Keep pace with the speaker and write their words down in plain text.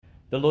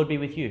The Lord be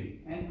with you.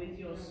 And with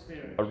your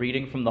spirit. A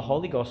reading from the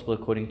Holy Gospel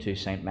according to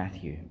St.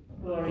 Matthew.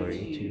 Glory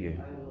to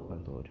you, O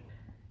Lord.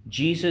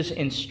 Jesus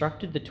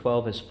instructed the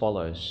 12 as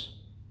follows: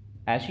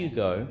 As you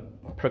go,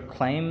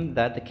 proclaim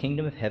that the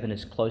kingdom of heaven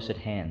is close at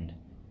hand.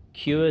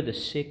 Cure the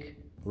sick,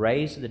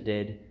 raise the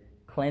dead,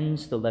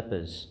 cleanse the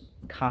lepers,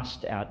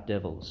 cast out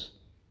devils.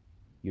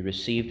 You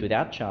received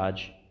without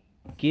charge,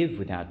 give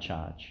without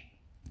charge.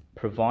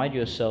 Provide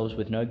yourselves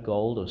with no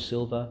gold or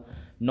silver,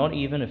 not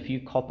even a few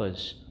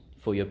coppers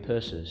for your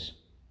purses,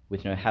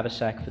 with no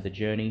haversack for the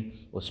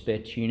journey, or spare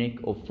tunic,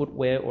 or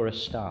footwear, or a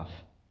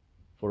staff,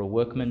 for a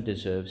workman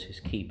deserves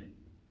his keep.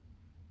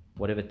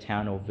 Whatever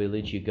town or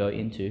village you go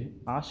into,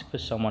 ask for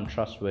someone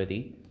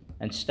trustworthy,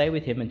 and stay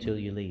with him until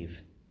you leave.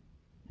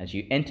 As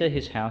you enter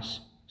his house,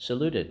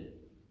 salute it,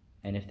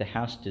 and if the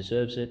house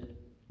deserves it,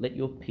 let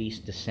your peace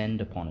descend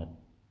upon it.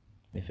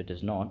 If it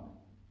does not,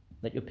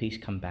 let your peace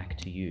come back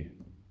to you.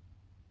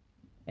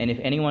 And if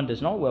anyone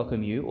does not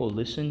welcome you or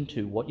listen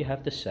to what you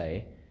have to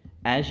say,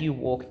 as you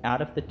walk out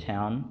of the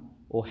town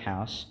or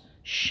house,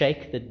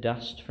 shake the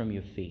dust from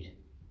your feet.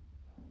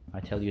 I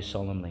tell you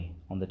solemnly,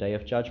 on the day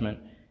of judgment,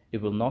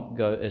 it will not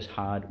go as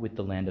hard with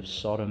the land of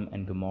Sodom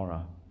and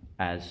Gomorrah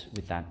as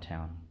with that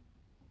town.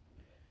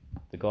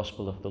 The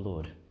Gospel of the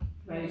Lord.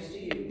 Praise to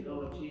you,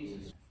 Lord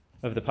Jesus.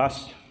 Over the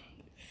past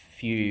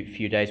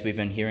few days, we've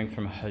been hearing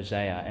from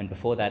Hosea, and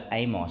before that,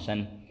 Amos.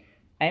 And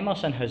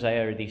Amos and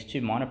Hosea are these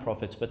two minor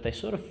prophets, but they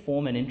sort of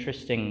form an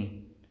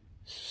interesting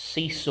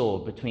seesaw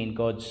between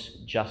God's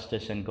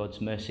justice and God's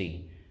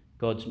mercy,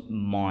 God's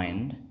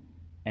mind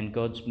and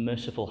God's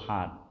merciful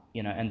heart,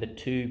 and the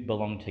two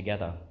belong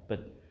together,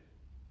 but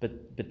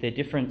they're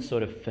different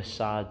sort of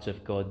facades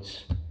of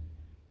God's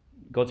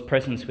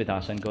presence with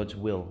us and God's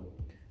will.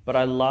 But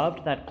I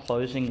loved that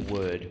closing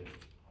word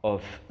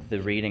of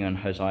the reading on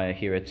Hosea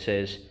here. It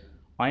says,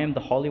 I am the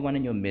Holy One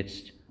in your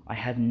midst. I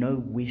have no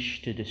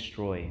wish to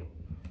destroy.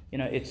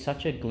 It's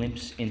such a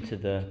glimpse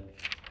into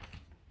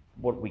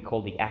what we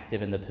call the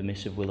active and the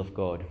permissive will of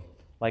God.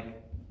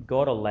 Like,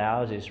 God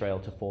allows Israel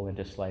to fall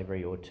into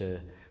slavery or to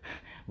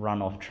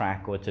run off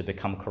track or to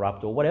become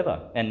corrupt or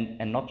whatever.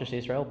 And not just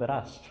Israel, but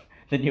us,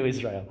 the new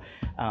Israel.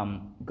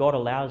 God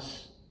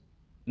allows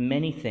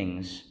many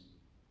things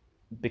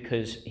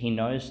because he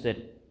knows that,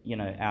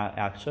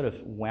 our sort of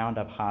wound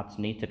up hearts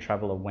need to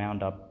travel a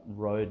wound up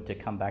road to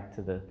come back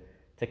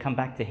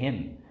to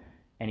him.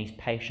 And he's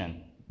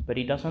patient, but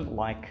he doesn't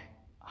like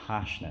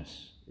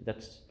harshness.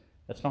 That's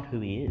not who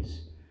he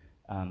is.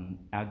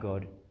 Our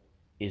God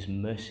is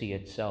mercy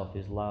itself,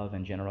 is love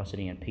and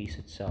generosity and peace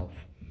itself.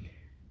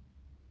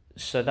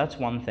 So that's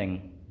one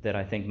thing that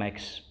I think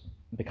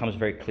becomes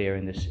very clear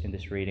in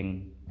this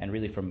reading, and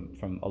really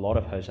from a lot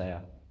of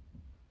Hosea.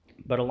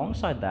 But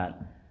alongside that,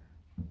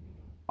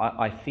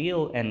 I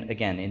feel, and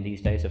again in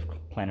these days of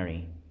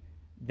plenary,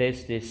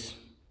 there's this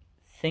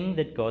thing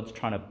that God's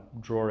trying to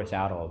draw us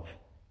out of,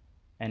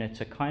 and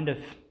it's a kind of,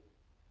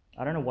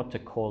 I don't know what to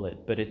call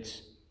it, but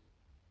it's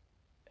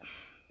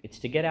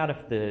to get out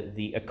of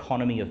the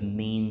economy of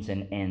means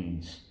and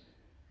ends.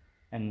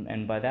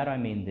 And by that I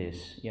mean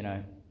this,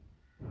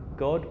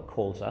 God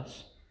calls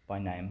us by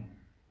name,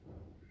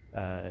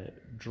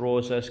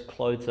 draws us,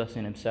 clothes us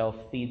in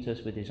himself, feeds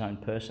us with his own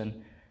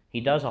person. He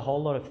does a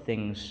whole lot of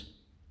things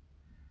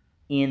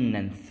in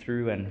and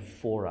through and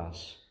for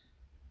us.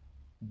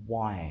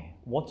 Why?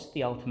 What's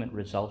the ultimate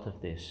result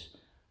of this?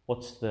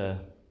 What's the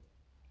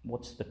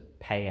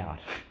payout?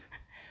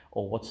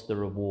 Or what's the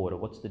reward? Or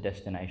what's the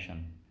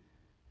destination?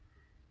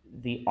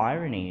 The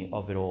irony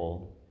of it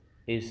all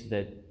is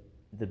that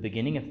the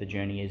beginning of the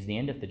journey is the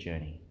end of the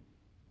journey.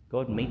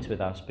 God meets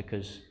with us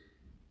because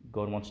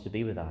God wants to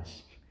be with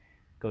us.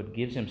 God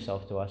gives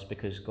himself to us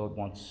because God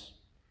wants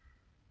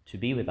to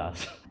be with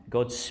us.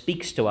 God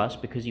speaks to us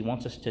because he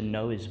wants us to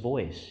know his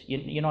voice.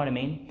 You know what I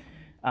mean?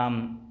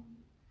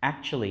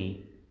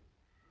 Actually,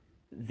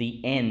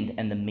 the end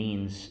and the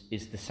means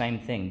is the same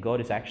thing.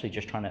 God is actually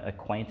just trying to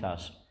acquaint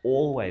us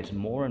always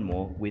more and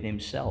more with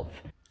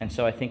himself. And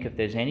so I think if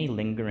there's any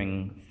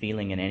lingering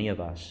feeling in any of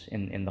us,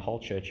 in the whole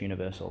Church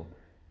Universal,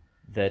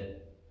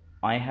 that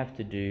I have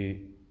to do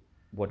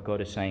what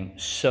God is saying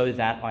so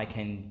that I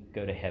can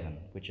go to heaven,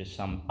 which is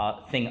some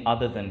thing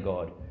other than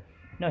God.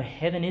 No,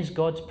 heaven is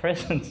God's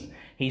presence.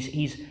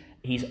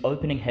 He's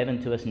opening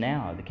heaven to us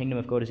now. The kingdom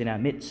of God is in our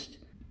midst.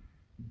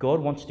 God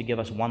wants to give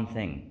us one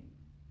thing,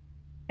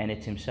 and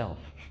it's himself.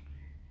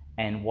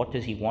 And what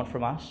does he want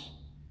from us?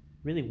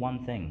 Really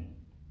one thing,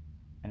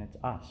 and it's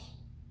us.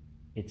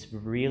 It's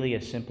really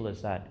as simple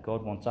as that.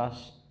 God wants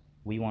us.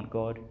 We want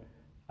God.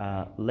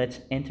 Let's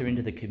enter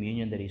into the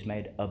communion that he's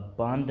made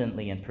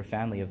abundantly and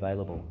profoundly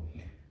available.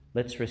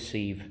 Let's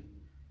receive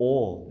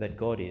all that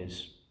God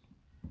is,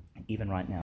 even right now.